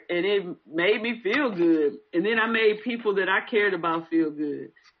and it made me feel good. And then I made people that I cared about feel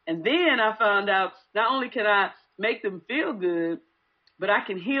good. And then I found out not only can I make them feel good, but I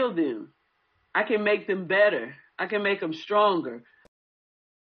can heal them. I can make them better. I can make them stronger.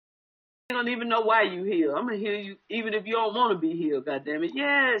 You don't even know why you heal. I'm going to heal you even if you don't want to be healed, goddammit.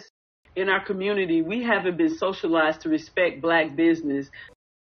 Yes. In our community, we haven't been socialized to respect Black business.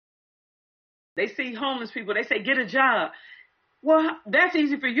 They see homeless people, they say, get a job. Well, that's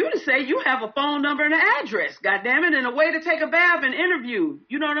easy for you to say. You have a phone number and an address, goddammit, and a way to take a bath and interview.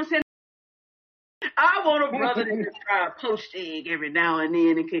 You know what I'm saying? I want a brother that can try a poached egg every now and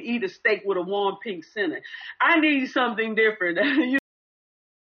then and can eat a steak with a warm pink center. I need something different.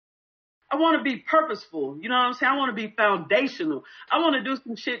 I want to be purposeful. You know what I'm saying? I want to be foundational. I want to do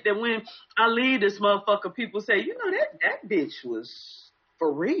some shit that when I leave this motherfucker, people say, you know, that bitch was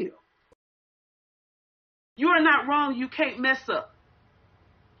for real. You are not wrong. You can't mess up.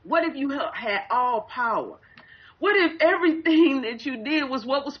 What if you had all power? What if everything that you did was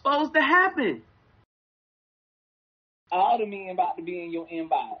what was supposed to happen? All the men about to be in your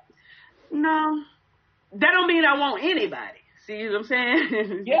inbox. No, that don't mean I want anybody. See what I'm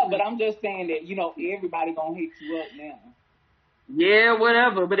saying? Yeah, but I'm just saying that, you know, everybody gonna hit you up now. Yeah,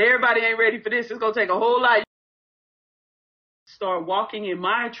 whatever. But everybody ain't ready for this. It's gonna take a whole lot. Start walking in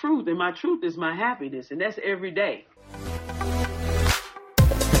my truth, and my truth is my happiness, and that's every day.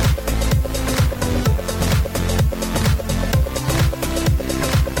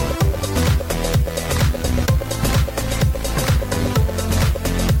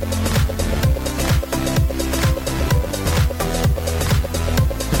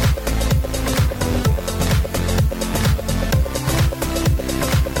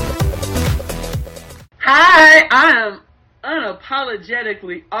 Hi, I am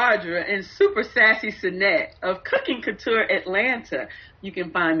unapologetically Audra and super sassy Sinette of Cooking Couture Atlanta. You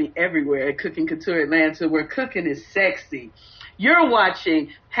can find me everywhere at Cooking Couture Atlanta, where cooking is sexy. You're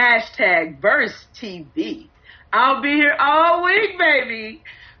watching #Verse TV. I'll be here all week, baby.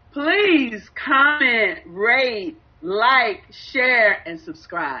 Please comment, rate, like, share, and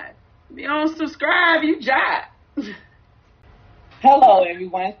subscribe. If you don't subscribe, you jive. Hello,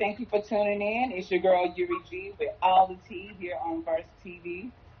 everyone. Thank you for tuning in. It's your girl, Yuri G, with all the tea here on Verse TV.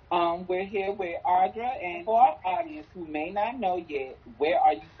 We're here with Audra, and for our audience who may not know yet, where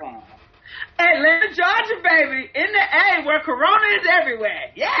are you from? Atlanta, Georgia, baby. In the A, where Corona is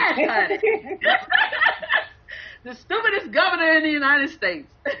everywhere. Yes, honey. The stupidest governor in the United States.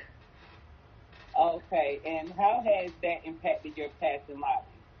 Okay, and how has that impacted your path in life?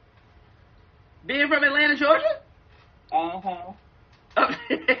 Being from Atlanta, Georgia? Uh-huh.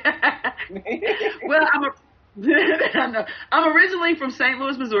 Well, I'm originally from St.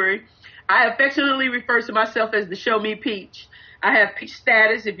 Louis, Missouri. I affectionately refer to myself as the Show Me Peach. I have peach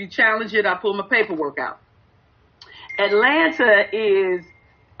status. If you challenge it, I pull my paperwork out. Atlanta is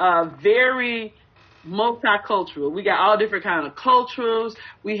very multicultural. We got all different kind of cultures.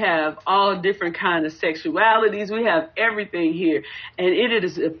 We have all different kind of sexualities. We have everything here. And it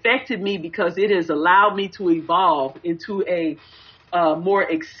has affected me because it has allowed me to evolve into a more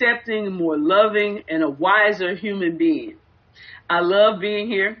accepting, more loving, and a wiser human being. I love being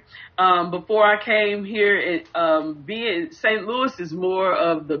here. Before I came here, being St. Louis is more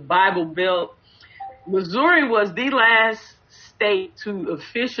of the Bible Belt. Missouri was the last state to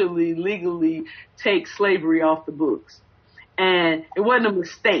officially, legally take slavery off the books. And it wasn't a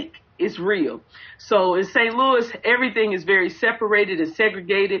mistake. It's real. So in St. Louis, everything is very separated and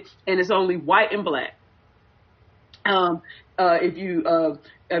segregated, and it's only white and black. If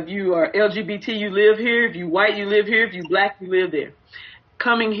you are LGBT, you live here. If you white, you live here. If you black, you live there.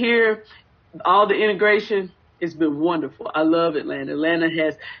 Coming here, all the integration, it's been wonderful. I love Atlanta. Atlanta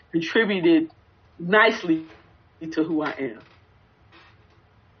has contributed nicely to who I am.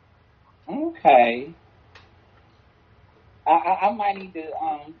 Okay. I might need to,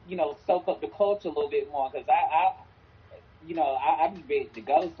 soak up the culture a little bit more, because I be ready to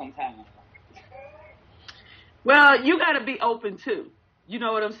go sometimes. Well, you got to be open too. You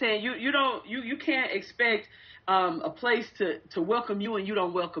know what I'm saying? You can't expect a place to welcome you and you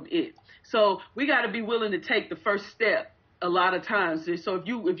don't welcome it. So we got to be willing to take the first step a lot of times. So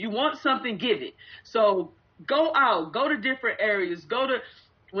if you want something, give it. So go out, go to different areas,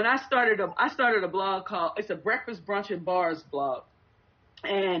 when I started a blog called, it's a breakfast, brunch, and bars blog.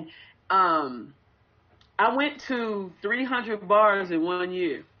 And I went to 300 bars in 1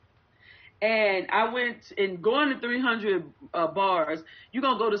 year. And I went, and going to 300 bars, you're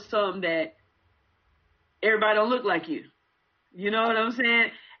going to go to some that everybody don't look like you. You know what I'm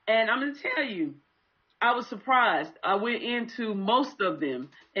saying? And I'm going to tell you, I was surprised. I went into most of them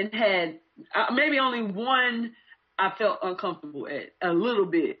and had maybe only one I felt uncomfortable at a little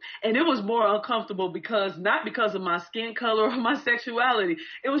bit. And it was more uncomfortable because not because of my skin color or my sexuality.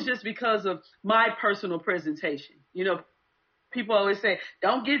 It was just because of my personal presentation. You know, people always say,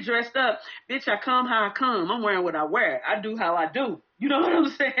 don't get dressed up. Bitch, I come how I come. I'm wearing what I wear. I do how I do. You know what I'm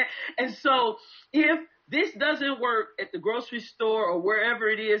saying? And so if this doesn't work at the grocery store or wherever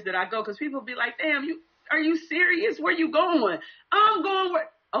it is that I go, because people be like, damn, are you serious? Where you going? I'm going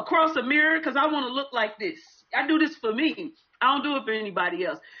across a mirror because I want to look like this. I do this for me. I don't do it for anybody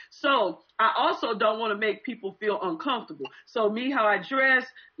else. So I also don't want to make people feel uncomfortable. So me, how I dress,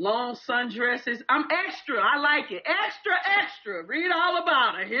 long sundresses, I'm extra. I like it. Extra, extra. Read all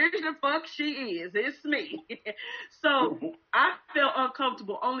about her. Here's the fuck she is. It's me. So I felt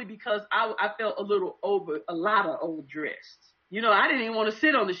uncomfortable only because I felt a lot of overdressed. You know, I didn't even want to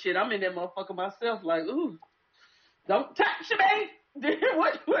sit on the shit. I'm in that motherfucker myself like, ooh, don't touch me.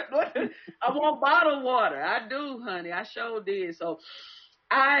 what? I want bottled water. I do, honey. I sure did. So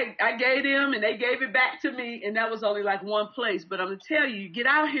I gave them and they gave it back to me, and that was only like one place. But I'm gonna tell you, you get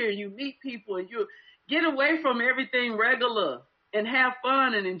out here and you meet people and you get away from everything regular and have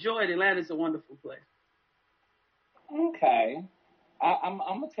fun and enjoy it. Atlanta's a wonderful place. Okay. I'm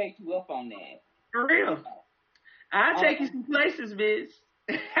gonna take you up on that. For real. I'll take you some places, bitch.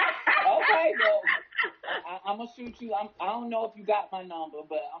 Okay, well, I'm gonna shoot you. I don't know if you got my number,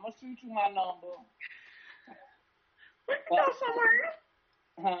 but I'm gonna shoot you my number. We can go somewhere.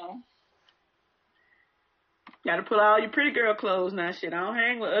 Huh? Gotta put all your pretty girl clothes now. Shit, I don't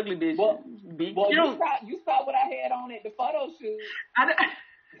hang with ugly bitches. Well, you saw what I had on at the photo shoot.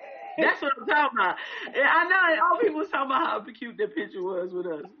 That's what I'm talking about. I know all people was talking about how cute that picture was with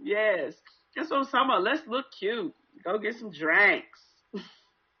us. Yes, that's what I'm talking about. Let's look cute. Go get some drinks.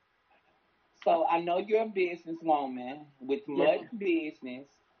 So I know you're a businesswoman with much business.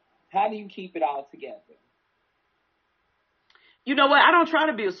 How do you keep it all together? You know what? I don't try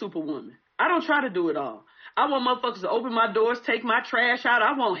to be a superwoman. I don't try to do it all. I want motherfuckers to open my doors, take my trash out.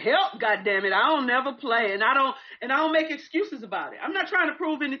 I want help, goddammit. I don't never play, and I don't make excuses about it. I'm not trying to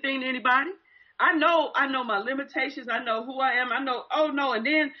prove anything to anybody. I know my limitations. I know who I am. I know,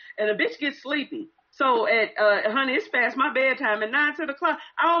 and a bitch gets sleepy. So honey, it's past my bedtime at 9, 10 o'clock.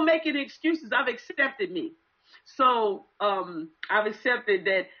 I don't make any excuses. I've accepted me. So I've accepted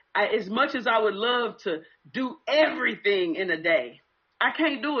that as much as I would love to do everything in a day, I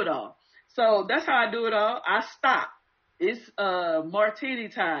can't do it all. So that's how I do it all. I stop. It's martini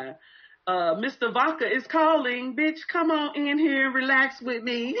time. Mr. Vodka is calling. Bitch, come on in here and relax with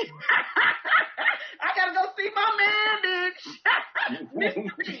me. I gotta go see my man, bitch. Mr.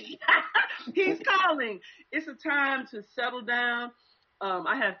 B. He's calling. It's a time to settle down.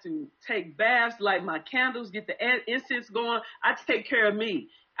 I have to take baths, light my candles, get the incense going. I take care of me.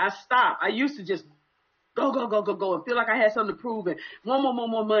 I stop. I used to just go, and feel like I had something to prove and want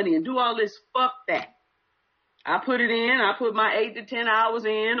more money and do all this. Fuck that. I put it in. I put my 8 to 10 hours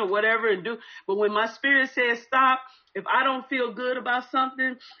in or whatever and do. But when my spirit says stop, if I don't feel good about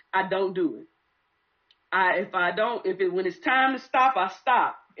something, I don't do it. When it's time to stop, I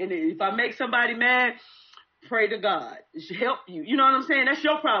stop. And if I make somebody mad, pray to God. It should help you. You know what I'm saying? That's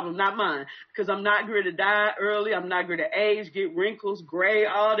your problem, not mine. Because I'm not going to die early. I'm not going to age, get wrinkles, gray,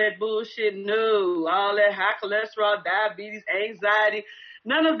 all that bullshit. No. All that high cholesterol, diabetes, anxiety.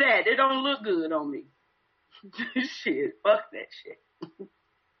 None of that. It don't look good on me. Shit. Fuck that shit.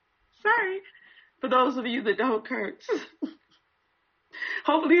 Sorry. For those of you that don't curse.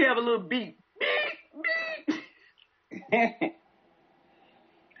 Hopefully you have a little beep. Beep, beep.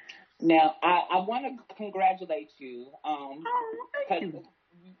 Now, I want to congratulate you. Thank you.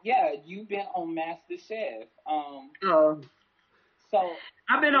 Yeah, you've been on MasterChef. So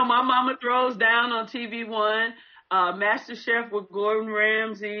I've been on My Mama Throws Down on TV One, MasterChef with Gordon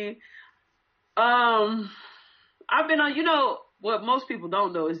Ramsay. I've been on, what most people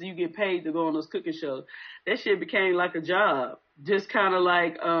don't know is you get paid to go on those cooking shows. That shit became like a job. Just kind of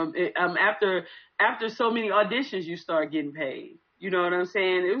like, after so many auditions, you start getting paid. You know what I'm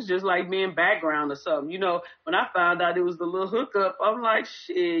saying? It was just like being background or something. When I found out it was the little hookup, I'm like,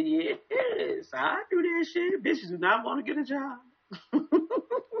 shit, yes, I do that shit. Bitches do not want to get a job. And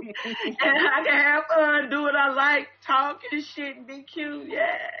I can have fun, do what I like, talk and shit and be cute,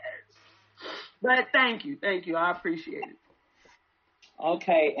 yes. But thank you. I appreciate it.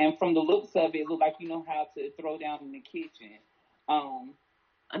 Okay, and from the looks of it, it looks like you know how to throw down in the kitchen. I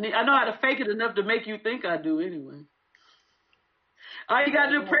know how to fake it enough to make you think I do anyway. All you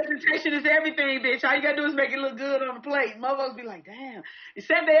gotta do, presentation is everything, bitch. All you gotta do is make it look good on the plate. Motherfuckers be like, damn.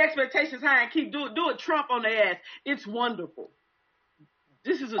 Set their expectations high and keep do a Trump on their ass. It's wonderful.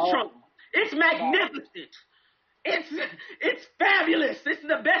 This is a Trump. It's magnificent. It's fabulous. This is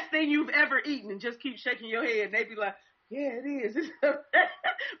the best thing you've ever eaten. And just keep shaking your head. And they be like, yeah, it is.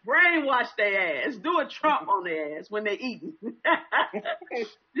 Brainwash their ass. Do a Trump on their ass when they eating.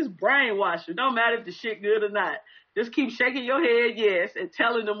 Just brainwash them. Don't matter if the shit good or not. Just keep shaking your head, yes, and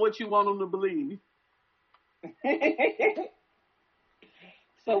telling them what you want them to believe.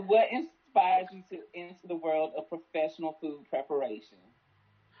 So what inspires you to enter the world of professional food preparation?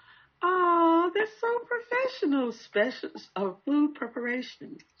 Oh, that's so professional. Special food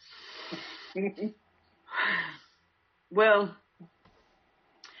preparation. Well,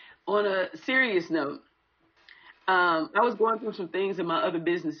 on a serious note, I was going through some things in my other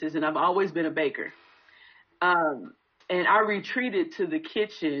businesses, and I've always been a baker. And I retreated to the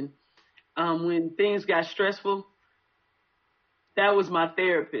kitchen when things got stressful. That was my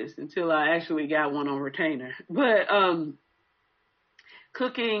therapist until I actually got one on retainer. But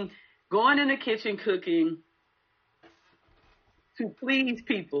cooking, going in the kitchen cooking to please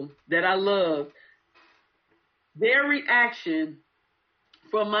people that I love, their reaction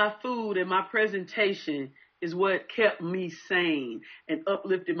from my food and my presentation is what kept me sane and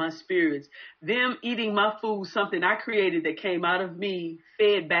uplifted my spirits. Them eating my food, something I created that came out of me,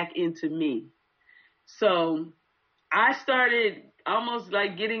 fed back into me. So I started almost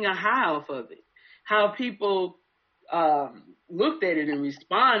like getting a high off of it. How people looked at it and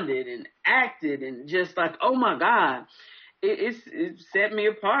responded and acted and just like, oh my God, it set me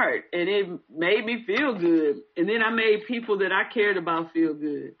apart and it made me feel good. And then I made people that I cared about feel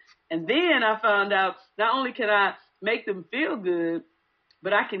good. And then I found out not only can I make them feel good,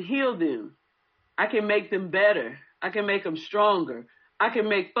 but I can heal them. I can make them better. I can make them stronger. I can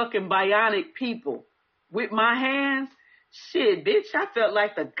make fucking bionic people with my hands. Shit, bitch, I felt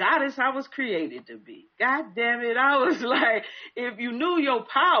like the goddess I was created to be. God damn it. I was like, if you knew your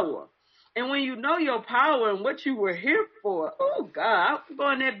power, and when you know your power and what you were here for, oh God, I was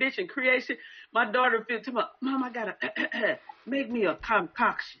going that bitch in creation. My daughter feel to my mom, I gotta make me a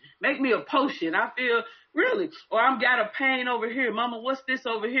concoction, make me a potion. I feel really, or I've got a pain over here. Mama, what's this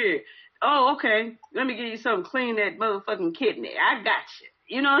over here? Oh, okay. Let me give you something. Clean that motherfucking kidney. I got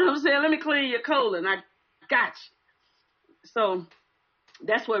you. You know what I'm saying? Let me clean your colon. I got you. So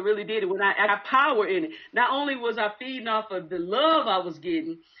that's what really did it. When I got power in it, not only was I feeding off of the love I was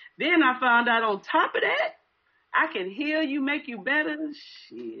getting, then I found out on top of that, I can heal you, make you better.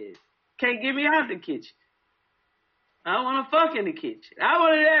 Shit. Can't get me out the kitchen. I want to fuck in the kitchen. I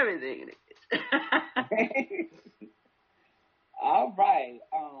wanted everything in the kitchen. All right.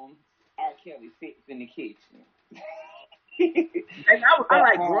 R. Kelly sits in the kitchen. I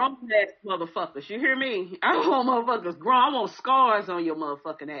like grown ass motherfuckers. You hear me? I want motherfuckers grown. I want scars on your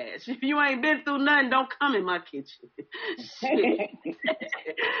motherfucking ass. If you ain't been through nothing, don't come in my kitchen. Shit.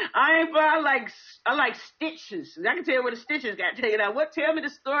 I like stitches. I can tell you where the stitches got taken out. Tell me the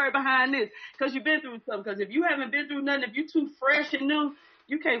story behind this. Because you've been through something. Because if you haven't been through nothing, if you too fresh and new,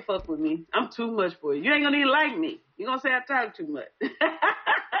 you can't fuck with me. I'm too much for you. You ain't gonna even like me. You gonna say I talk too much.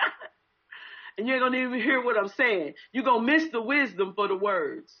 And you ain't gonna even hear what I'm saying. You're gonna miss the wisdom for the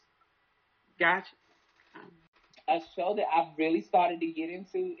words. Gotcha. A show that I've really started to get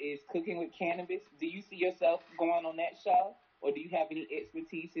into is Cooking with Cannabis. Do you see yourself going on that show? Or do you have any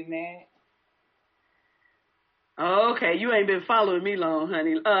expertise in that? Okay, you ain't been following me long,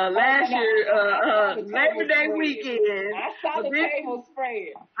 honey. Last year, Labor Day weekend. I saw the table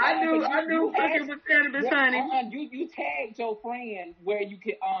spread. I do Cooking with Cannabis, honey. You tagged your friend where you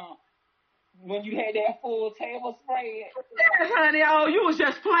could when you had that full table spread. Yes, honey. Oh, you was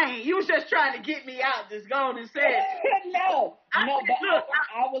just playing. You was just trying to get me out. Just go on and say it. No, but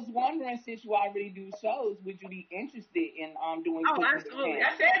I was wondering, since you already do shows, would you be interested in doing? Oh, absolutely.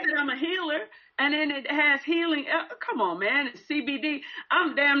 I said that I'm a healer, and then it has healing. Come on, man. It's CBD.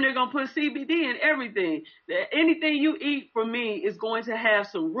 I'm damn near gonna put CBD in everything. Anything you eat from me is going to have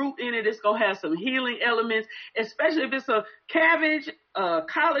some root in it. It's gonna have some healing elements, especially if it's a cabbage,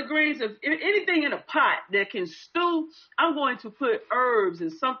 collard greens, if anything in a pot that can stew. I'm going to put herbs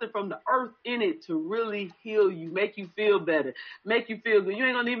and something from the earth in it to really heal you, make you feel better, make you feel good. You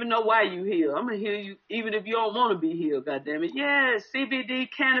ain't gonna even know why you heal. I'm gonna heal you even if you don't want to be healed. God damn it. Yeah, CBD,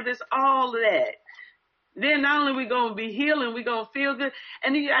 cannabis, all of that. Then not only we gonna be healing, we gonna feel good.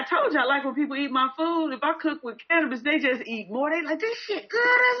 And then I told you I like when people eat my food. If I cook with cannabis, they just eat more. They like this shit good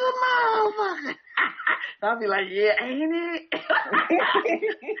as a motherfucker. I'll be like, yeah, ain't it?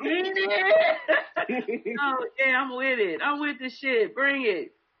 Ain't it? Oh yeah, I'm with it. I'm with the shit. Bring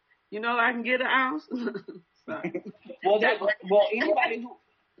it. You know I can get an ounce. Well, anybody who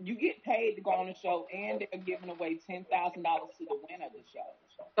you get paid to go on the show, and they're giving away $10,000 to the winner of the show.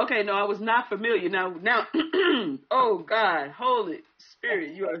 Okay, no, I was not familiar. Now, oh God, Holy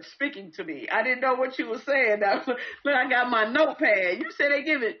Spirit, you are speaking to me. I didn't know what you were saying. Now, but I got my notepad. You said they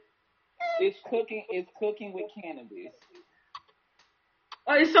give it. It's cooking with cannabis.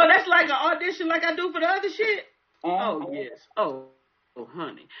 Oh, so that's like an audition, like I do for the other shit. Oh yes. Oh,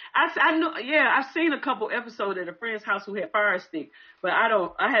 honey, I know. Yeah, I've seen a couple episodes at a friend's house who had Fire Stick, but I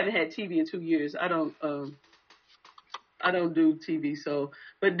haven't had TV in 2 years. I don't do TV, so,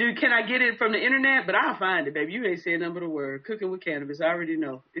 but dude, can I get it from the internet? But I'll find it, baby. You ain't saying nothing but a word. Cooking with Cannabis, I already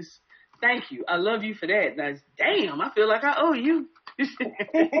know. Thank you. I love you for that. Now, damn, I feel like I owe you.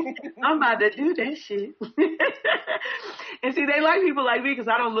 I'm about to do that shit. And see, they like people like me because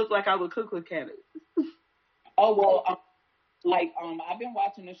I don't look like I would cook with cannabis. Oh, well, I've been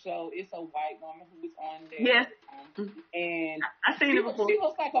watching the show. It's a white woman who's on there. Yes. And I've seen it before. She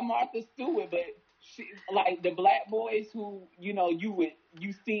looks like a Martha Stewart, but she, like the black boys who, you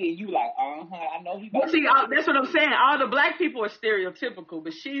see and you like, I know he. See, that's what I'm saying. All the black people are stereotypical,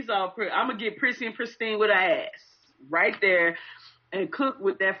 but she's all I'm going to get prissy and pristine with her ass right there and cook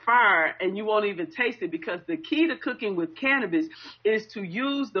with that fire, and you won't even taste it, because the key to cooking with cannabis is to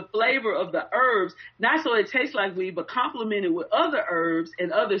use the flavor of the herbs, not so it tastes like weed, but complement it with other herbs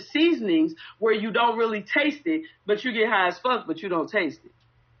and other seasonings where you don't really taste it, but you get high as fuck, but you don't taste it.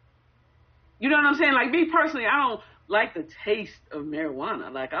 You know what I'm saying? Like me personally, I don't like the taste of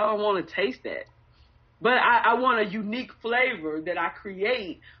marijuana. Like I don't want to taste that. But I want a unique flavor that I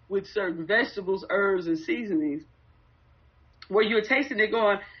create with certain vegetables, herbs, and seasonings, where you're tasting it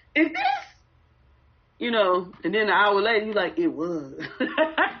going, is this? And then an hour later, you're like, it was.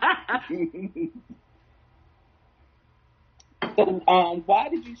 So, why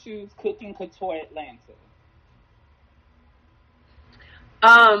did you choose Cooking Couture Atlanta?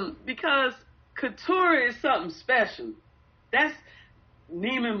 Because couture is something special. That's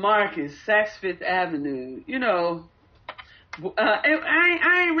Neiman Marcus, Saks Fifth Avenue,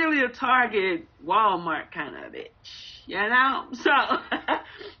 I ain't really a Target, Walmart kind of bitch, So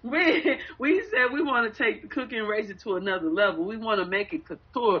we said we want to take the cooking and raise it to another level. We want to make it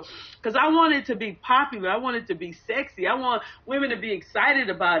couture because I want it to be popular. I want it to be sexy. I want women to be excited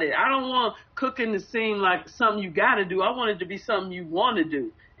about it. I don't want cooking to seem like something you got to do. I want it to be something you want to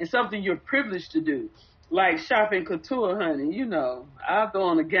do and something you're privileged to do. Like shopping couture, honey. I'll throw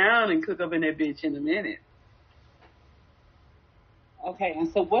on a gown and cook up in that bitch in a minute. Okay,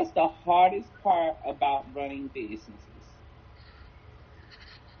 and so what's the hardest part about running businesses?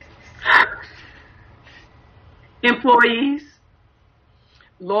 Employees,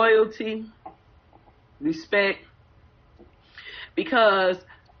 loyalty, respect, because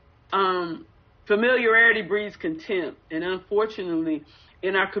familiarity breeds contempt, and unfortunately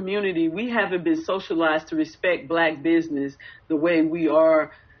in our community we haven't been socialized to respect black business the way we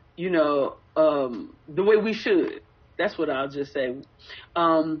are, the way we should. That's what I'll just say.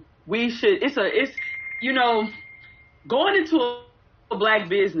 We should, going into a black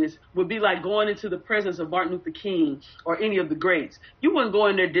business would be like going into the presence of Martin Luther King or any of the greats. You wouldn't go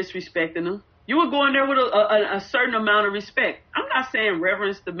in there disrespecting them. You would go in there with a certain amount of respect. I'm not saying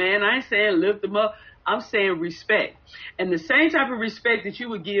reverence the man. I ain't saying lift him up. I'm saying respect. And the same type of respect that you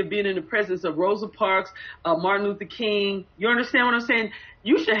would give being in the presence of Rosa Parks, Martin Luther King. You understand what I'm saying?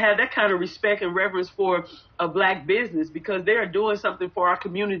 You should have that kind of respect and reverence for a black business because they are doing something for our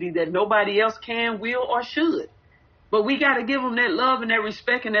community that nobody else can, will, or should. But we got to give them that love and that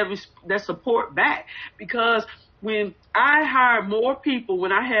respect and that support back, because when I hired more people,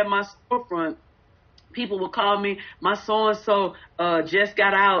 when I had my storefront, people would call me, my so-and-so just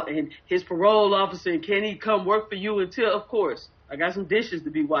got out and his parole officer, and can he come work for you until, of course, I got some dishes to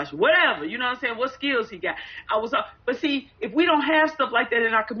be washed, whatever, you know what I'm saying, what skills he got. But see, if we don't have stuff like that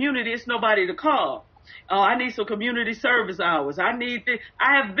in our community, it's nobody to call. I need some community service hours. I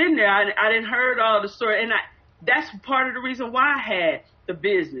have been there. I didn't heard all the story, and that's part of the reason why I had the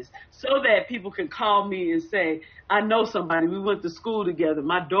business, so that people can call me and say, I know somebody, we went to school together,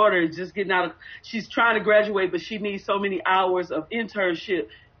 my daughter is just getting out of, she's trying to graduate, but she needs so many hours of internship.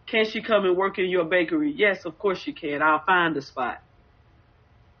 Can she come and work in your bakery? Yes, of course she can. I'll find a spot.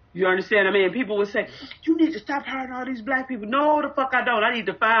 You understand? I mean, people would say, you need to stop hiring all these black people. No, the fuck I don't. I need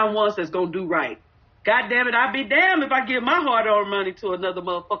to find ones that's going to do right. God damn it, I'd be damned if I give my hard-earned money to another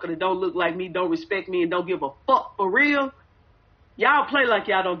motherfucker that don't look like me, don't respect me, and don't give a fuck for real. Y'all play like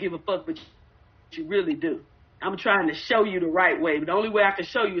y'all don't give a fuck, but you really do. I'm trying to show you the right way. But the only way I can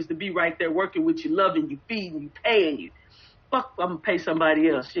show you is to be right there working with you, loving you, feeding you, paying you. Fuck, I'm going to pay somebody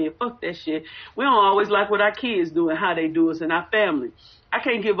else. Shit, fuck that shit. We don't always like what our kids do and how they do us and our family. I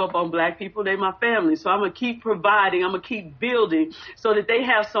can't give up on black people. They my family. So I'm going to keep providing. I'm going to keep building so that they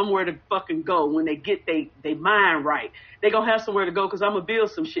have somewhere to fucking go when they get they mind right. They going to have somewhere to go because I'm going to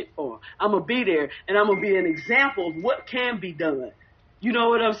build some shit for them. I'm going to be there, and I'm going to be an example of what can be done. You know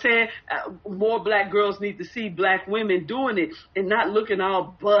what I'm saying? More black girls need to see black women doing it and not looking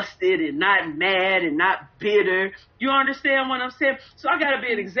all busted and not mad and not bitter. You understand what I'm saying? So I got to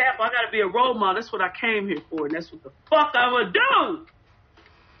be an example. I got to be a role model. That's what I came here for, and that's what the fuck I'm going to do.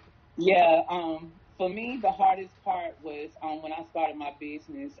 Yeah, for me, the hardest part was when I started my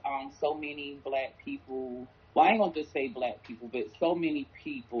business, so many black people, well, I ain't going to just say black people, but so many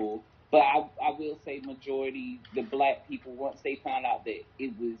people, but I will say majority, the black people, once they found out that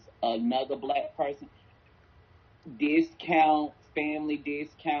it was another black person, discount, family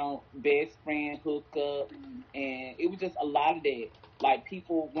discount, best friend hookup, and it was just a lot of that. Like,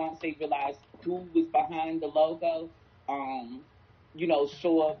 people, once they realized who was behind the logo,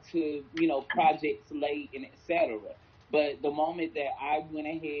 show up to, projects late and etc. But the moment that I went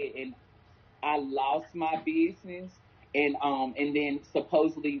ahead and I lost my business and then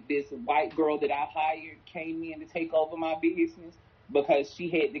supposedly this white girl that I hired came in to take over my business because she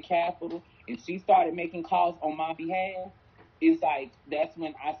had the capital and she started making calls on my behalf, it's like that's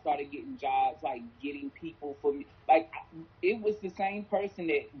when I started getting jobs, like getting people for me. Like, it was the same person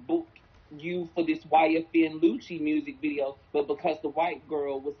that booked you for this YFN Lucci music video, but because the white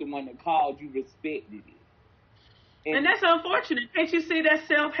girl was the one that called, you respected it. And that's unfortunate. Can't you see that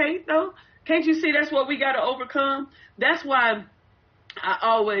self-hate, though? Can't you see that's what we got to overcome? That's why I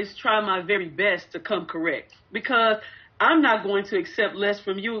always try my very best to come correct, because I'm not going to accept less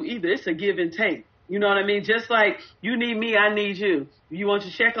from you either. It's a give and take. You know what I mean? Just like you need me, I need you. If you want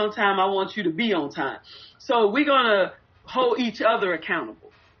your check on time, I want you to be on time. So we're going to hold each other accountable.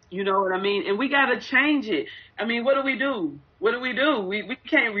 You know what I mean? And we got to change it. I mean, what do we do? What do? We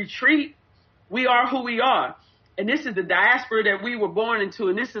can't retreat. We are who we are. And this is the diaspora that we were born into.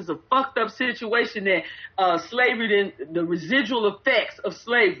 And this is a fucked up situation that slavery, the residual effects of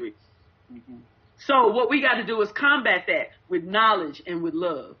slavery. Mm-hmm. So what we got to do is combat that with knowledge and with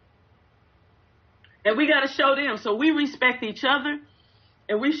love. And we got to show them. So we respect each other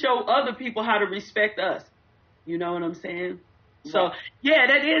and we show other people how to respect us. You know what I'm saying? So, yeah,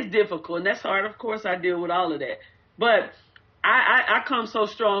 that is difficult, and that's hard. Of course, I deal with all of that. But I come so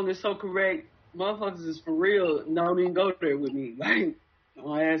strong and so correct. Motherfuckers is for real. Don't even go there with me. Like,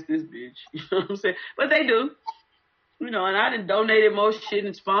 don't ask this bitch. You know what I'm saying? But they do. You know, and I done donated more shit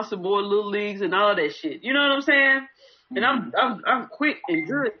and sponsored more little leagues and all that shit. You know what I'm saying? And I'm quick and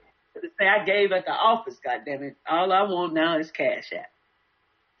good to say I gave at the office, goddammit. All I want now is cash out.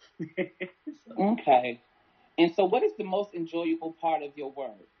 Okay. And so what is the most enjoyable part of your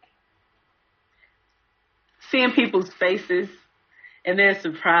work? Seeing people's faces and their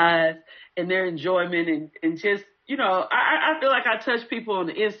surprise and their enjoyment and just, I feel like I touch people on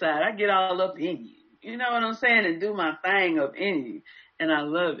the inside. I get all up in you. You know what I'm saying? And do my thing up in you. And I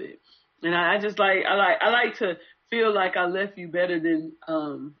love it. And I just I like to feel like I left you better than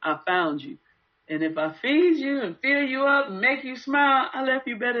I found you. And if I feed you and fill you up and make you smile, I left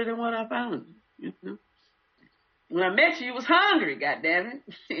you better than what I found you. You know? When I met you, you was hungry, goddammit.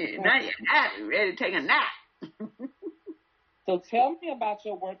 Now you're happy, ready to take a nap. So tell me about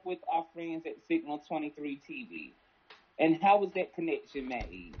your work with our friends at Signal 23 TV. And how was that connection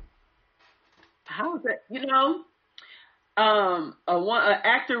made? How was that? An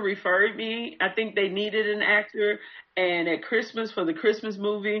actor referred me. I think they needed an actor. And at Christmas, for the Christmas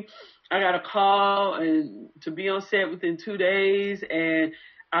movie, I got a call and to be on set within 2 days. And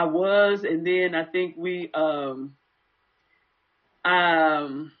I was. And then I think we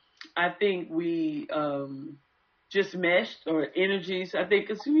just meshed, or energies. I think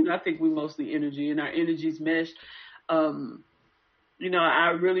we mostly energy, and our energies meshed. I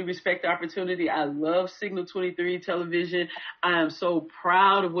really respect the opportunity. I love Signal 23 television. I am so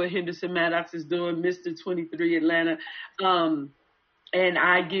proud of what Henderson Maddox is doing, Mr. 23 Atlanta. And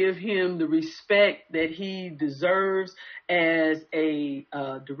I give him the respect that he deserves as a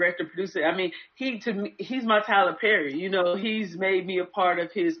director, producer. I mean, he's my Tyler Perry. He's made me a part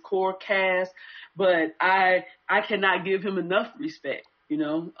of his core cast, but I cannot give him enough respect.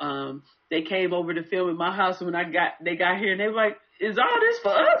 They came over to film at my house, and when they got here, and they were like, "Is all this for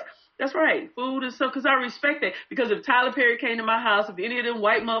us?" That's right. Food and stuff, because I respect that. Because if Tyler Perry came to my house, if any of them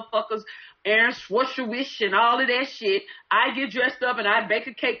white motherfuckers, Aaron Schwarzenegger and all of that shit, I get dressed up and I bake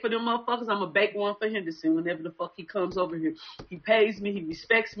a cake for them motherfuckers. I'm going to bake one for Henderson whenever the fuck he comes over here. He pays me. He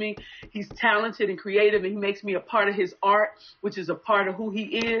respects me. He's talented and creative, and he makes me a part of his art, which is a part of who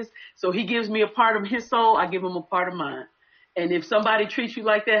he is. So he gives me a part of his soul. I give him a part of mine. And if somebody treats you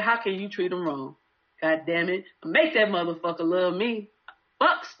like that, how can you treat them wrong? God damn it. Make that motherfucker love me.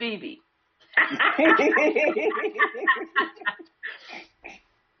 Fuck Stevie.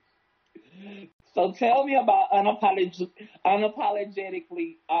 So tell me about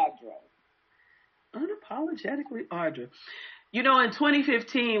unapologetically Audra. Unapologetically Audra. You know, in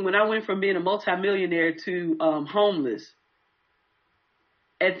 2015, when I went from being a multimillionaire to homeless,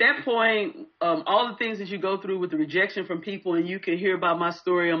 at that point, all the things that you go through with the rejection from people, and you can hear about my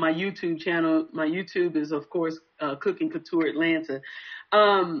story on my YouTube channel. My YouTube is, of course, Cooking Couture Atlanta.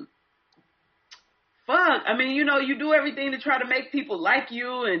 I mean, you know, you do everything to try to make people like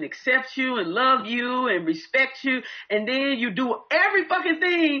you and accept you and love you and respect you, and then you do every fucking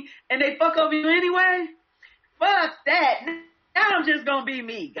thing and they fuck over you anyway. Fuck that. Now I'm just gonna be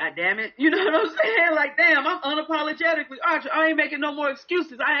me, goddammit. You know what I'm saying? Like, damn, I'm unapologetically Audra. I ain't making no more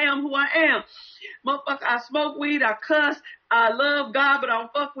excuses. I am who I am. Motherfucker, I smoke weed, I cuss, I love God, but I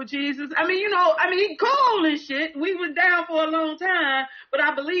don't fuck with Jesus. I mean, you know, he cool and shit. We was down for a long time, but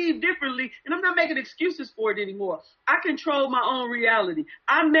I believe differently, and I'm not making excuses for it anymore. I control my own reality.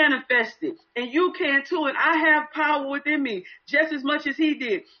 I manifest it, and you can too, and I have power within me just as much as he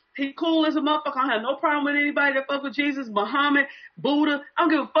did. He cool as a motherfucker. I have no problem with anybody that fuck with Jesus, Muhammad, Buddha. I don't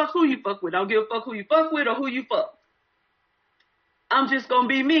give a fuck who you fuck with. I don't give a fuck who you fuck with or who you fuck. I'm just going to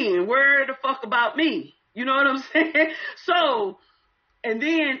be me and worry the fuck about me. You know what I'm saying? So, and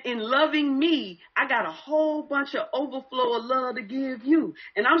then in loving me, I got a whole bunch of overflow of love to give you.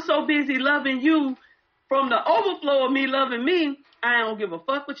 And I'm so busy loving you from the overflow of me loving me, I don't give a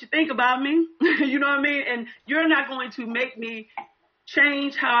fuck what you think about me. You know what I mean? And you're not going to make me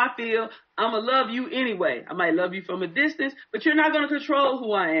change how I feel. I'm going to love you anyway. I might love you from a distance, but you're not going to control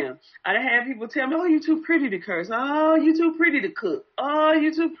who I am. I had people tell me, oh, you too pretty to curse. Oh, you too pretty to cook. Oh,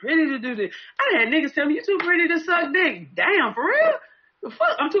 you too pretty to do this. I had niggas tell me, you too pretty to suck dick. Damn, for real? The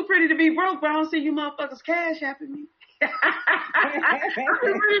fuck? I'm too pretty to be broke, but I don't see you motherfuckers cash apping me. I'm too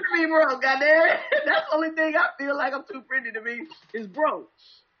pretty to be broke, goddamn. That's the only thing I feel like I'm too pretty to be is broke.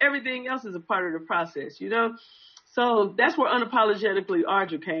 Everything else is a part of the process, you know? So that's where unapologetically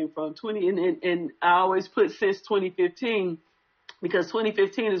Audra came from. And I always put since 2015, because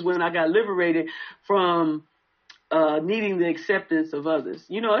 2015 is when I got liberated from needing the acceptance of others.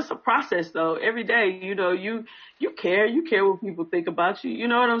 You know, it's a process though. Every day, you know, you care what people think about you. You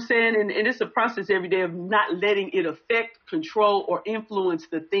know what I'm saying? And it's a process every day of not letting it affect, control, or influence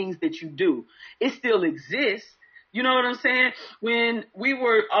the things that you do. It still exists. You know what I'm saying? When we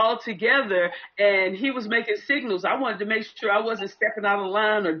were all together and he was making signals, I wanted to make sure I wasn't stepping out of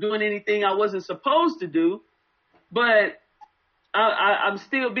line or doing anything I wasn't supposed to do. But I'm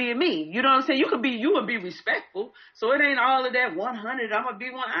still being me. You know what I'm saying? You would be respectful. So it ain't all of that 100. I'm going to be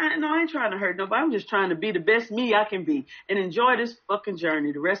one. I ain't trying to hurt nobody. I'm just trying to be the best me I can be and enjoy this fucking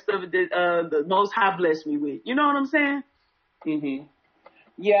journey. The rest of it, the Most High blessed me with. You know what I'm saying? Mm-hmm.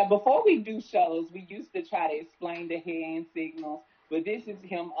 Yeah, before we do shows, we used to try to explain the hand signals, but this is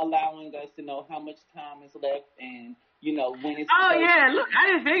him allowing us to know how much time is left and, you know, when it's... Oh, yeah, look, I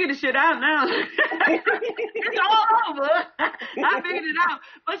didn't figure the shit out now. It's all over. I figured it out.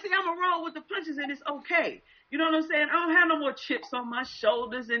 But see, I'm going to roll with the punches and it's okay. You know what I'm saying? I don't have no more chips on my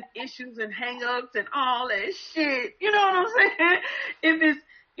shoulders and issues and hang-ups and all that shit. You know what I'm saying? If it's,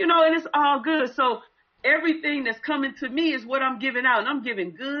 you know, and it's all good. So everything that's coming to me is what I'm giving out. And I'm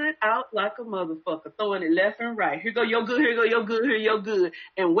giving good out like a motherfucker, throwing it left and right. Here go your good, here go your good, here your good.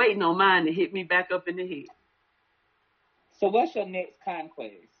 And waiting on mine to hit me back up in the head. So what's your next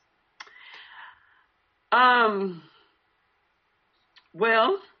conquest?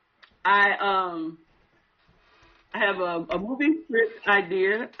 Well, I have a movie script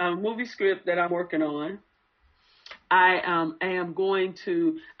idea, a movie script that I'm working on. I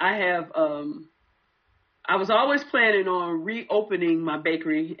was always planning on reopening my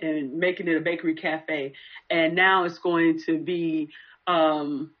bakery and making it a bakery cafe. And now it's going to be,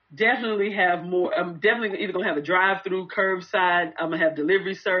 definitely have more. I'm definitely either going to have a drive-through, curbside. I'm going to have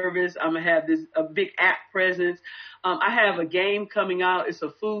delivery service. I'm going to have a big app presence. I have a game coming out. It's a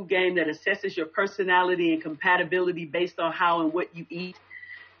food game that assesses your personality and compatibility based on how and what you eat.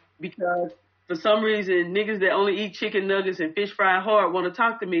 Because for some reason, niggas that only eat chicken nuggets and fish fried hard want to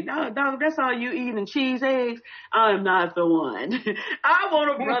talk to me. No, dog, that's all you eat, and cheese, eggs. I am not the one. I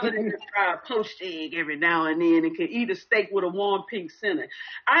want a brother that can fry a poached egg every now and then and can eat a steak with a warm pink center.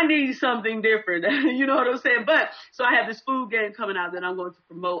 I need something different. You know what I'm saying? But so I have this food game coming out that I'm going to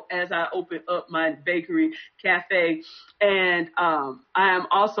promote as I open up my bakery cafe, and I am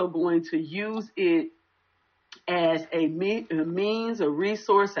also going to use it as a means, a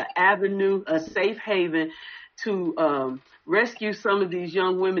resource, an avenue, a safe haven to rescue some of these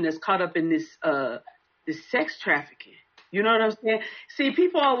young women that's caught up in this sex trafficking. You know what I'm saying? See,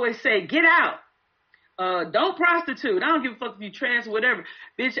 people always say, get out. Don't prostitute. I don't give a fuck if you trans or whatever.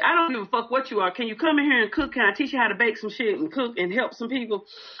 Bitch, I don't give a fuck what you are. Can you come in here and cook? Can I teach you how to bake some shit and cook and help some people?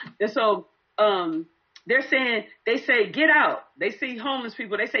 And so they say, get out. They see homeless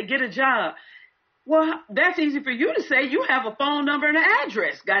people. They say, get a job. Well, that's easy for you to say. You have a phone number and an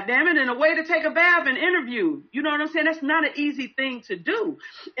address, goddammit, and a way to take a bath and interview. You know what I'm saying? That's not an easy thing to do.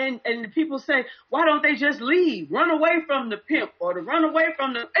 And people say, why don't they just leave? Run away from the pimp or to run away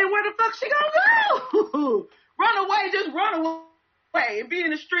from the... And where the fuck she gonna go? Run away, just run away and be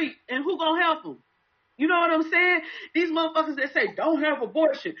in the street. And who gonna help them? You know what I'm saying? These motherfuckers that say, don't have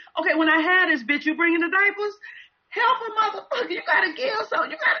abortion. Okay, when I had this bitch, you bringing the diapers? Help a motherfucker. You gotta kill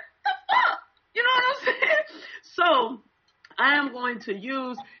something. You gotta... The fuck? You know what I'm saying? So I am going to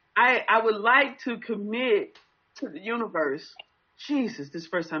use, I would like to commit to the universe, Jesus, this is the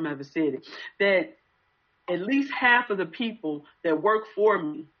first time I ever said it, that at least half of the people that work for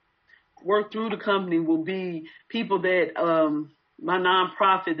me, work through the company, will be people that my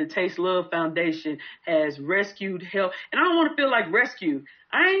nonprofit, the Taste Love Foundation, has rescued, helped. And I don't want to feel like rescue.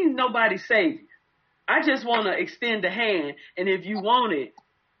 I ain't nobody's savior. I just want to extend a hand. And if you want it,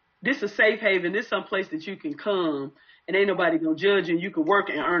 this is a safe haven. This is some place that you can come and ain't nobody gonna judge you. You can work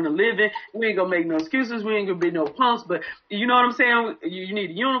and earn a living. We ain't gonna make no excuses. We ain't gonna be no punks. But you know what I'm saying? You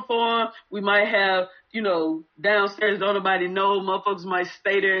need a uniform. We might have, downstairs, don't nobody know. Motherfuckers might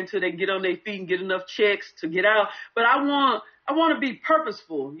stay there until they get on their feet and get enough checks to get out. But I want to be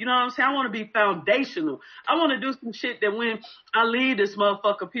purposeful. You know what I'm saying? I want to be foundational. I want to do some shit that when I leave this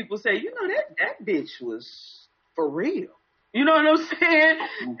motherfucker, people say, that bitch was for real. You know what I'm saying?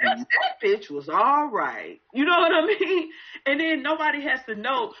 That bitch was all right. You know what I mean? And then nobody has to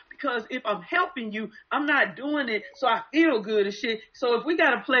know, because if I'm helping you, I'm not doing it so I feel good and shit. So if we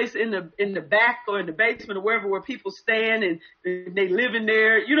got a place in the back or in the basement or wherever where people stand and they live in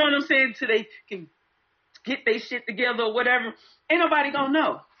there, you know what I'm saying, so they can get their shit together or whatever, ain't nobody gonna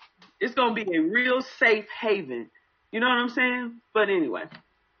know. It's gonna be a real safe haven. You know what I'm saying? But anyway,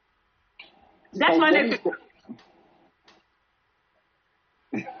 that's my next.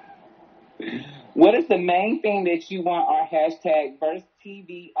 What is the main thing that you want our hashtag Verse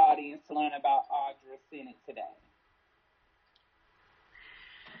TV audience to learn about Audra Sennett today?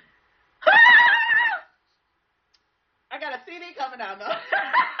 I got a CD coming out now.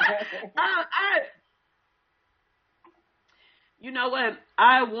 You know what?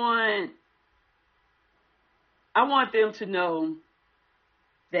 I want them to know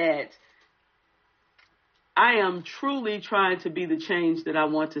that I am truly trying to be the change that I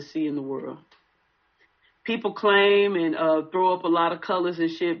want to see in the world. People claim and throw up a lot of colors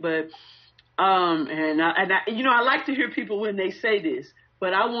and shit, but I like to hear people when they say this,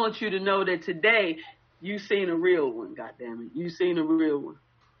 but I want you to know that today you've seen a real one. Goddamn it, you've seen a real one.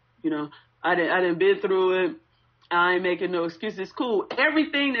 I didn't been through it. I ain't making no excuses. It's cool.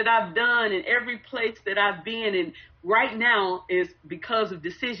 Everything that I've done and every place that I've been in right now is because of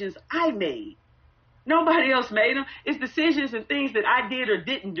decisions I made. Nobody else made them. It's decisions and things that I did or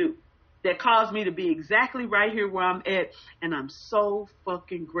didn't do that caused me to be exactly right here where I'm at. And I'm so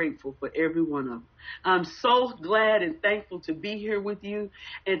fucking grateful for every one of them. I'm so glad and thankful to be here with you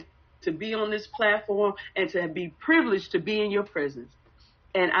and to be on this platform and to be privileged to be in your presence.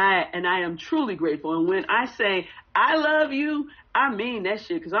 And I am truly grateful. And when I say I love you, I mean that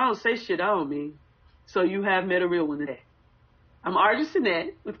shit, because I don't say shit I don't mean. So you have met a real one today. I'm Audra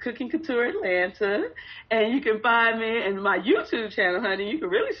Sennett with Cooking Couture Atlanta, and you can find me in my YouTube channel, honey. You can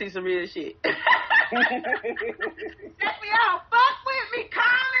really see some real shit. Check me out. Fuck with me.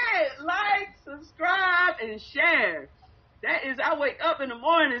 Comment, like, subscribe, and share. That is, I wake up in the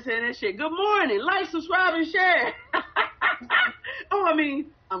morning saying that shit. Good morning. Like, subscribe, and share.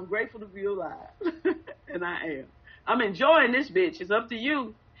 I'm grateful to be alive. And I am. I'm enjoying this bitch. It's up to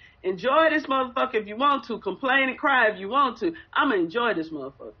you. Enjoy this motherfucker if you want to. Complain and cry if you want to. I'm going to enjoy this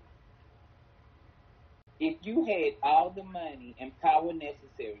motherfucker. If you had all the money and power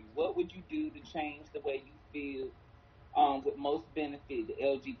necessary, what would you do to change the way you feel would most benefit the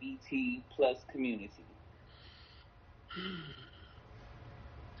LGBT plus community?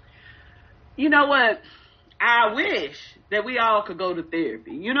 You know what? I wish that we all could go to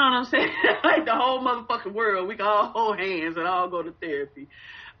therapy. You know what I'm saying? Like the whole motherfucking world, we can all hold hands and all go to therapy.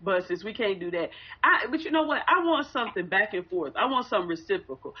 But since we can't do that, but you know what? I want something back and forth. I want something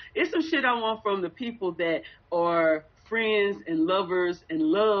reciprocal. It's some shit I want from the people that are friends and lovers and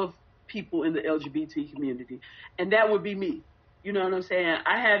love people in the LGBT community. And that would be me. You know what I'm saying?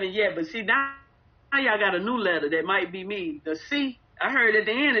 I haven't yet, but see, now y'all got a new letter that might be me. The C. I heard at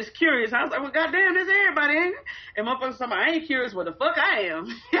the end it's curious. I was like, well, goddamn, this everybody, ain't it? And motherfuckers talking, I ain't curious what the fuck I am.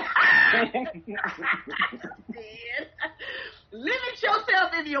 Limit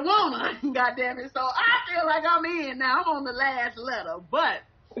yourself if you wanna, goddamn it. So I feel like I'm in now. I'm on the last letter, but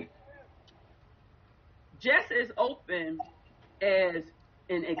just as open as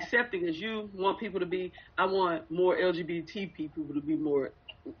and accepting as you want people to be, I want more LGBT people to be more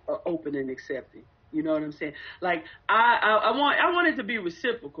open and accepting. You know what I'm saying? Like I want it to be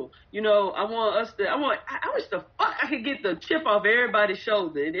reciprocal. You know, I wish the fuck I could get the chip off everybody's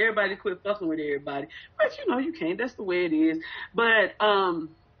shoulder and everybody quit fucking with everybody. But you know, you can't. That's the way it is. But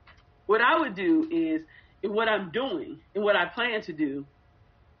what I would do is, and what I'm doing and what I plan to do,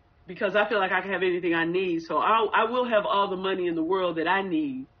 because I feel like I can have anything I need. So I will have all the money in the world that I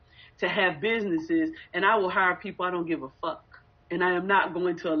need to have businesses, and I will hire people I don't give a fuck. And I am not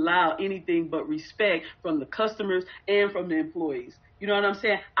going to allow anything but respect from the customers and from the employees. You know what I'm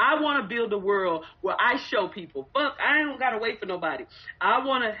saying? I want to build a world where I show people, fuck, I don't got to wait for nobody. I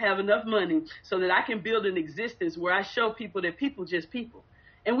want to have enough money so that I can build an existence where I show people that people just people.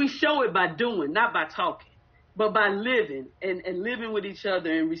 And we show it by doing, not by talking, but by living and living with each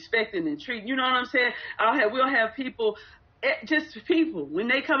other and respecting and treating. You know what I'm saying? We'll have people, just people. When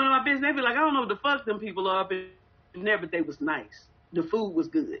they come into my business, they be like, I don't know what the fuck them people are up in there, but they was nice. The food was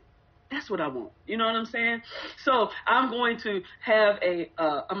good. That's what I want. You know what I'm saying? So I'm going to have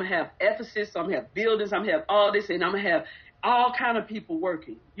I'm going to have ethicists, I'm going to have builders, I'm going to have all this, and I'm going to have all kind of people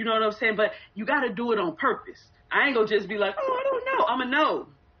working. You know what I'm saying? But you got to do it on purpose. I ain't going to just be like, oh, I don't know. I'm going to know.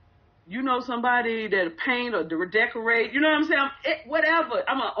 You know somebody that paint or decorate. You know what I'm saying? Whatever.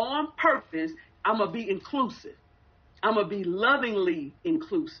 I'm on purpose. I'm going to be inclusive. I'm going to be lovingly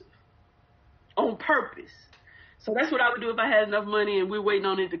inclusive. On purpose. So that's what I would do if I had enough money and we're waiting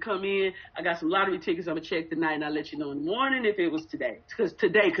on it to come in. I got some lottery tickets I'm going to check tonight, and I'll let you know in the morning if it was today. Because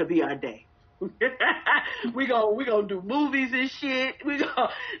today could be our day. we gonna do movies and shit.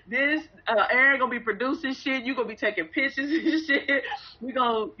 Aaron gonna be producing shit. You gonna be taking pictures and shit. You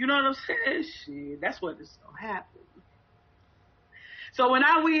know what I'm saying? Shit, that's what is gonna happen. So when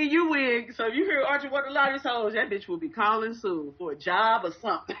I win, you win. So if you hear Archie won the lottery hoes, that bitch will be calling soon for a job or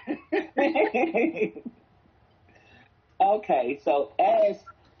something. Okay, so as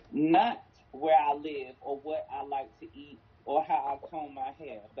not where I live or what I like to eat or how I comb my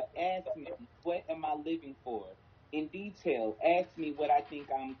hair, but ask me, what am I living for? In detail, ask me what I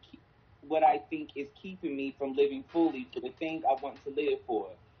think is keeping me from living fully for the thing I want to live for.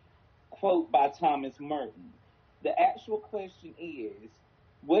 Quote by Thomas Merton. The actual question is,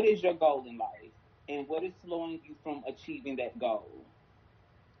 what is your goal in life, and what is slowing you from achieving that goal?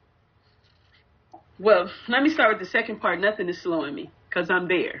 Well, let me start with the second part. Nothing is slowing me because I'm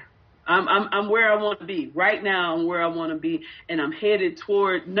there. I'm where I want to be. Right now, I'm where I want to be, and I'm headed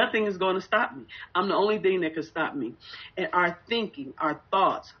toward, nothing is going to stop me. I'm the only thing that can stop me. And our thinking, our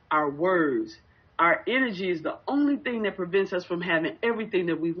thoughts, our words, our energy is the only thing that prevents us from having everything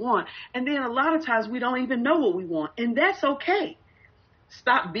that we want. And then a lot of times we don't even know what we want, and that's okay.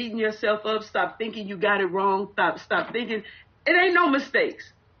 Stop beating yourself up. Stop thinking you got it wrong. Stop thinking. It ain't no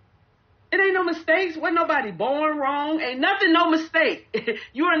mistakes. It ain't no mistakes. Wasn't nobody born wrong. Ain't nothing no mistake.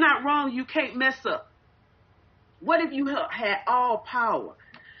 You are not wrong. You can't mess up. What if you had all power?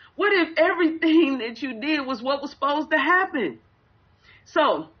 What if everything that you did was what was supposed to happen?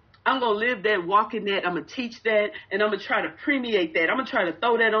 So I'm going to live that, walk in that. I'm going to teach that, and I'm going to try to permeate that. I'm going to try to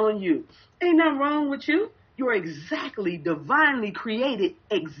throw that on you. Ain't nothing wrong with you. You're exactly divinely created,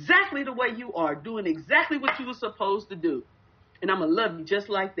 exactly the way you are, doing exactly what you were supposed to do. And I'm going to love you just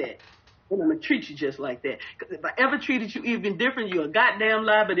like that. And I'm going to treat you just like that. Because if I ever treated you even different, you're a goddamn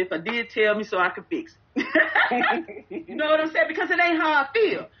lie. But if I did, tell me so I could fix it. You know what I'm saying? Because it ain't how I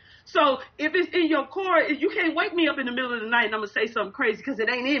feel. So if it's in your core, you can't wake me up in the middle of the night and I'm going to say something crazy because it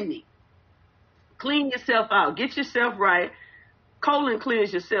ain't in me. Clean yourself out. Get yourself right. Colon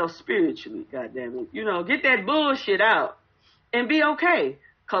cleanse yourself spiritually, goddamn it. You know, get that bullshit out and be okay.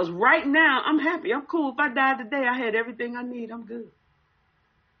 Because right now, I'm happy. I'm cool. If I died today, I had everything I need. I'm good.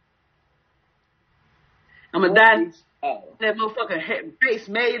 I'm gonna die. Oh. That motherfucker face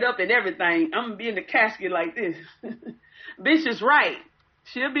made up and everything. I'm gonna be in the casket like this. Bitch is right.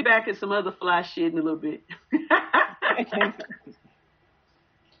 She'll be back at some other fly shit in a little bit.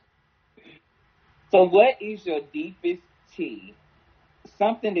 So what is your deepest tea?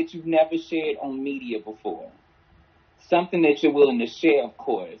 Something that you've never shared on media before. Something that you're willing to share, of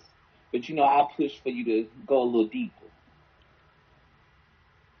course. But I'll push for you to go a little deeper.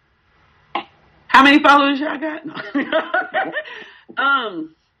 How many followers y'all got?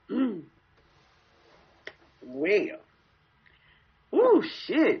 Well. Ooh,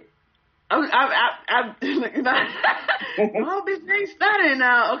 shit. Oh, bitch ain't studying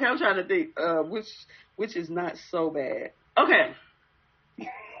now. Okay, I'm trying to think. Which is not so bad. Okay.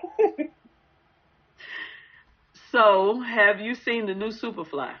 So, have you seen the new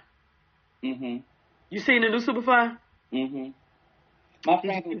Superfly? Mm-hmm. You seen the new Superfly? Mm-hmm. My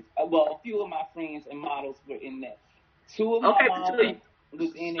friends, a few of my friends and models were in that. Two of my models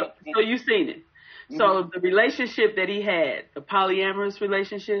was in it. So you seen it. Mm-hmm. So the relationship that he had, the polyamorous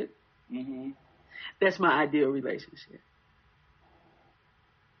relationship, mm-hmm. That's my ideal relationship.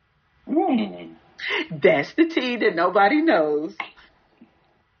 Mm. That's the tea that nobody knows.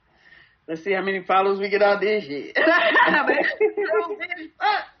 Let's see how many followers we get on this shit. You about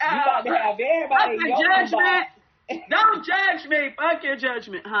to have everybody in your judgment. Don't judge me. Fuck your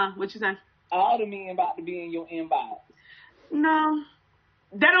judgment. Huh? What you saying? All the men about to be in your inbox. No.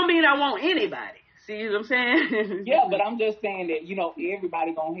 That don't mean I want anybody. See what I'm saying? Yeah, but I'm just saying that,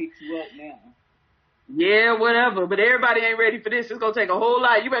 everybody gonna hit you up now. Yeah, whatever. But everybody ain't ready for this. It's gonna take a whole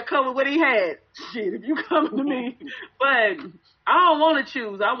lot. You better come with what he had. Shit, if you coming to me. But I don't want to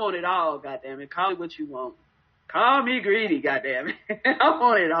choose. I want it all, goddammit. Call it what you want. Call me greedy, goddammit. I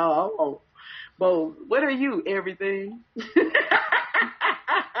want it all. But what are you? Everything.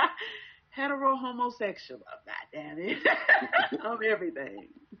 Hetero, homosexual. Goddammit. I'm everything.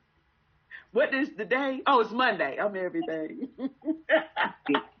 What is the day? Oh, it's Monday. I'm everything.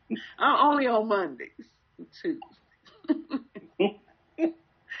 I'm only on Mondays. Tuesday.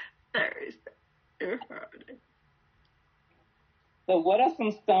 Thursday. Friday. So what are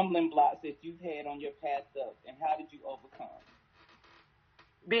some stumbling blocks that you've had on your path up, and how did you overcome?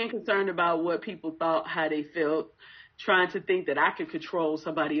 Being concerned about what people thought, how they felt, trying to think that I could control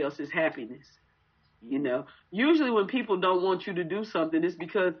somebody else's happiness. Usually when people don't want you to do something, it's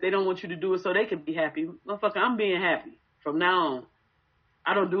because they don't want you to do it so they can be happy. Motherfucker, I'm being happy from now on.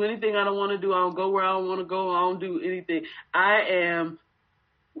 I don't do anything I don't want to do. I don't go where I don't want to go. I don't do anything.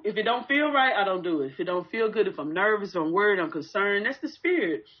 If it don't feel right, I don't do it. If it don't feel good, if I'm nervous, if I'm worried, I'm concerned, that's the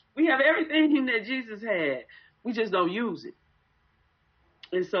spirit. We have everything that Jesus had. We just don't use it.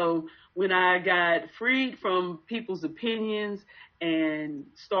 And so when I got freed from people's opinions and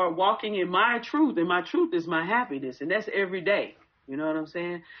start walking in my truth, and my truth is my happiness, and that's every day. You know what I'm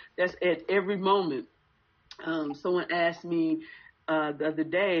saying? That's at every moment. Someone asked me the other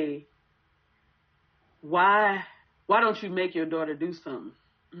day, why don't you make your daughter do something?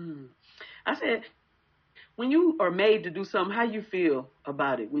 I said, when you are made to do something, how you feel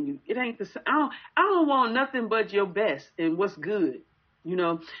about it? It ain't the same. I don't want nothing but your best and what's good,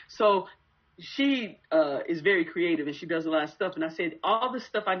 So she is very creative and she does a lot of stuff. And I said, all the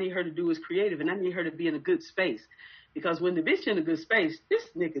stuff I need her to do is creative, and I need her to be in a good space. Because when the bitch in a good space, this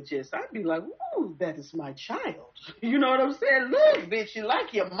nigga I'd be like, ooh, that is my child. You know what I'm saying? Look, bitch, you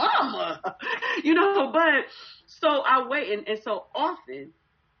like your mama. But so I wait. And so often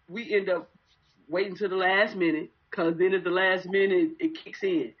we end up waiting to the last minute, because then at the last minute, it kicks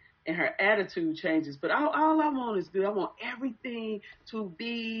in and her attitude changes. But all I want is good. I want everything to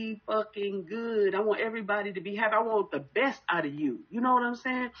be fucking good. I want everybody to be happy. I want the best out of you. You know what I'm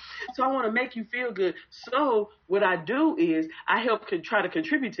saying? So I want to make you feel good. So what I do is I help try to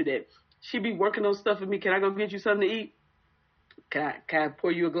contribute to that. She be working on stuff with me. Can I go get you something to eat? Can I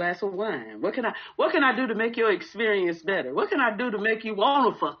pour you a glass of wine? What can I do to make your experience better? What can I do to make you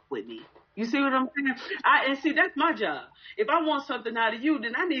want to fuck with me? You see what I'm saying? And see, that's my job. If I want something out of you,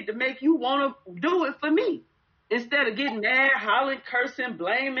 then I need to make you want to do it for me. Instead of getting mad, hollering, cursing,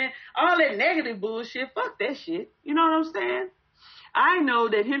 blaming, all that negative bullshit. Fuck that shit. You know what I'm saying? I know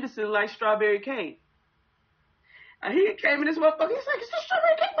that Henderson likes strawberry cake. He came in this motherfucker. He's like, is this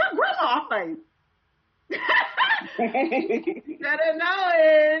strawberry cake? My grandma. I'm like, you gotta know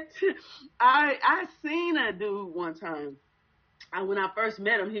it. I seen a dude one time. When I first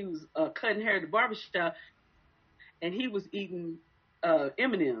met him, he was cutting hair at the barbershop, and he was eating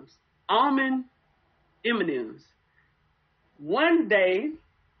M&Ms, almond M&Ms. One day,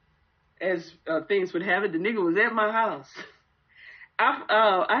 as things would have it, the nigga was at my house,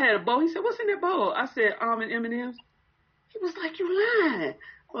 I had a bowl. He said, "What's in that bowl?" I said, "Almond M&Ms." He was like, "You lying."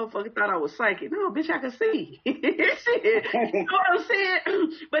 Motherfucker thought I was psychic. No, bitch, I can see. Shit. You know what I'm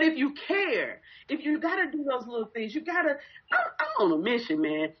saying? But if you care, if you gotta do those little things, you gotta. I'm on a mission,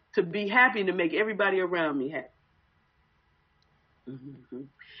 man, to be happy and to make everybody around me happy. Mm-hmm.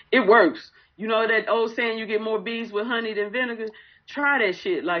 It works. You know that old saying, you get more bees with honey than vinegar? Try that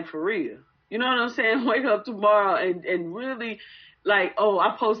shit, like, for real. You know what I'm saying? Wake up tomorrow and really, like, oh,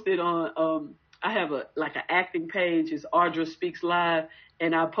 I posted on, I have an acting page. It's Audra Speaks Live.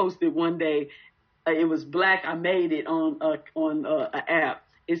 And I posted one day, it was black. I made it on an app.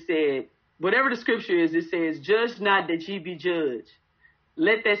 It said, whatever the scripture is, it says, "Judge not that ye be judged."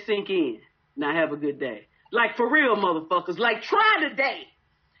 Let that sink in. Now have a good day. Like, for real, motherfuckers. Like, try today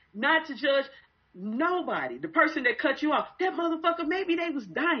not to judge nobody. The person that cut you off, that motherfucker, maybe they was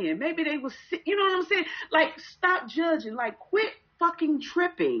dying. Maybe they was sick. You know what I'm saying? Like, stop judging. Like, quit fucking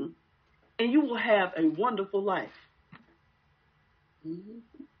tripping, and you will have a wonderful life. Mm-hmm.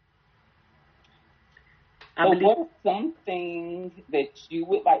 So what are some things that you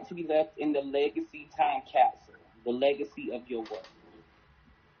would like to be left in the legacy time capsule, the legacy of your work?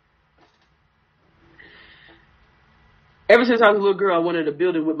 Ever since I was a little girl, I wanted a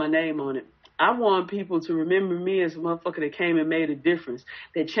building with my name on it. I want people to remember me as a motherfucker that came and made a difference,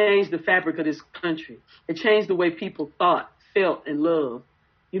 that changed the fabric of this country, that changed the way people thought, felt, and loved.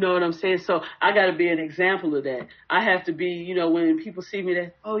 You know what I'm saying? So I got to be an example of that. I have to be, you know, when people see me,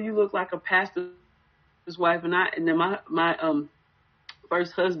 that, oh, you look like a pastor's wife, and then my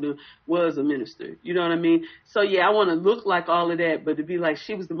first husband was a minister. You know what I mean? So yeah, I want to look like all of that, but to be like,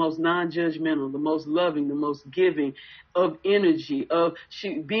 she was the most non-judgmental, the most loving, the most giving of energy, of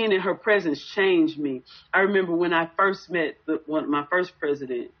she being in her presence changed me. I remember when I first met my first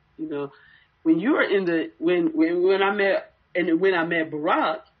president, you know, when you were in the, when I met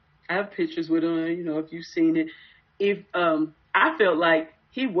Barack, I have pictures with him, you know, if you've seen it. I felt like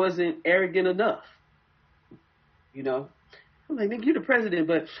he wasn't arrogant enough, you know. I'm like, nigga, you're the president,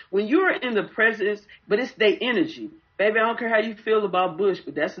 but when you're in the presence, but it's their energy. Baby, I don't care how you feel about Bush,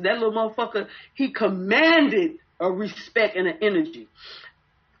 but that little motherfucker, he commanded a respect and an energy.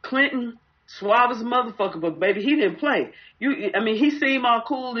 Clinton, suave as a motherfucker, but baby, he didn't play. He seemed all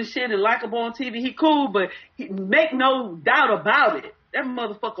cool and shit and likable on TV. He cool, but make no doubt about it. That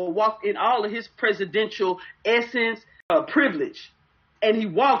motherfucker walked in all of his presidential essence, privilege, and he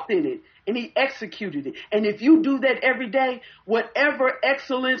walked in it. And he executed it. And if you do that every day, whatever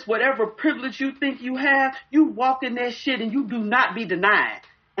excellence, whatever privilege you think you have, you walk in that shit and you do not be denied.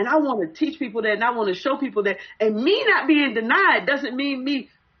 And I want to teach people that, and I want to show people that. And me not being denied doesn't mean me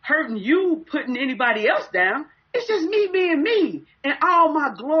hurting you, putting anybody else down. It's just me being me and all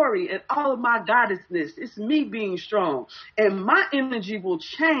my glory and all of my goddessness. It's me being strong. And my energy will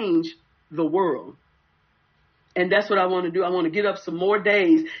change the world. And that's what I want to do. I want to get up some more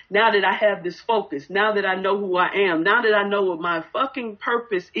days now that I have this focus, now that I know who I am, now that I know what my fucking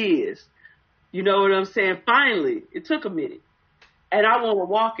purpose is. You know what I'm saying? Finally, it took a minute. And I want to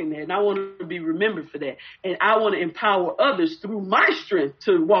walk in there, and I want to be remembered for that. And I want to empower others through my strength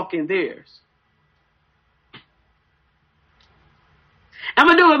to walk in theirs. I'm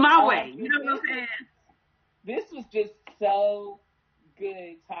going to do it my way. You know what I'm saying? This was just so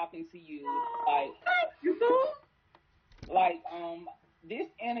good talking to you. Like, you cool? Like, this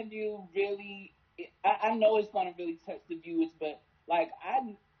interview really, I know it's going to really touch the viewers, but, like,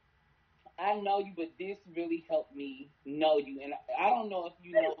 I know you, but this really helped me know you. And I don't know if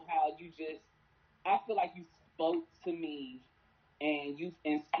you know how you just, I feel like you spoke to me and you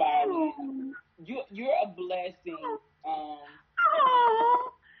inspired me. You're a blessing.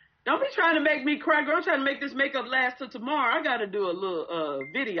 Don't be trying to make me cry, girl. I'm trying to make this makeup last till tomorrow. I got to do a little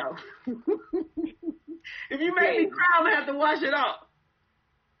video. If you make me cry, I'm going to have to wash it off.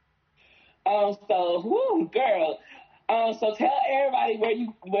 Girl. So tell everybody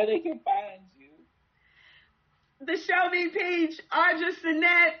where they can find you. The Show Me Peach, Audra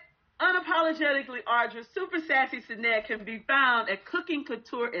Sinette, unapologetically Audra, Super Sassy Sinette can be found at Cooking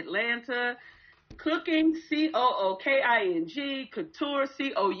Couture Atlanta. Cooking, COOKING, Couture,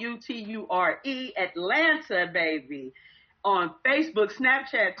 COUTURE, Atlanta, baby. On Facebook,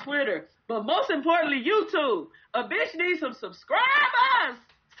 Snapchat, Twitter, but most importantly, YouTube. A bitch needs some subscribers.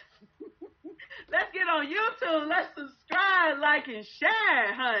 Let's get on YouTube. Let's subscribe, like, and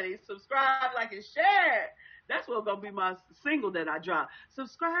share, honey. Subscribe, like, and share. That's what's going to be my single that I drop.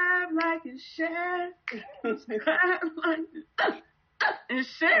 Subscribe, like, and share. Subscribe, like, and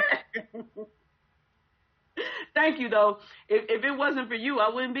share. Thank you, though. If it wasn't for you, I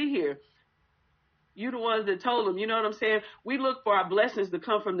wouldn't be here. You the ones that told them, you know what I'm saying? We look for our blessings to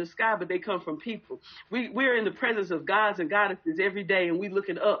come from the sky, but they come from people. We're in the presence of gods and goddesses every day, and we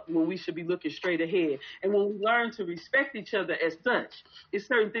looking up when we should be looking straight ahead. And when we learn to respect each other as such, it's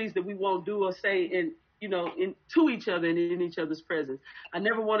certain things that we won't do or say to each other and in each other's presence. I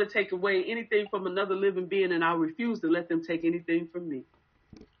never want to take away anything from another living being, and I refuse to let them take anything from me.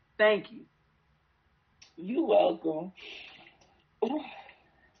 Thank you. You're welcome.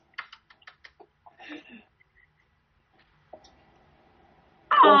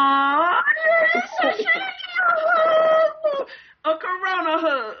 Aww, a Corona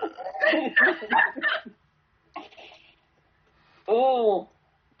hug. Oh,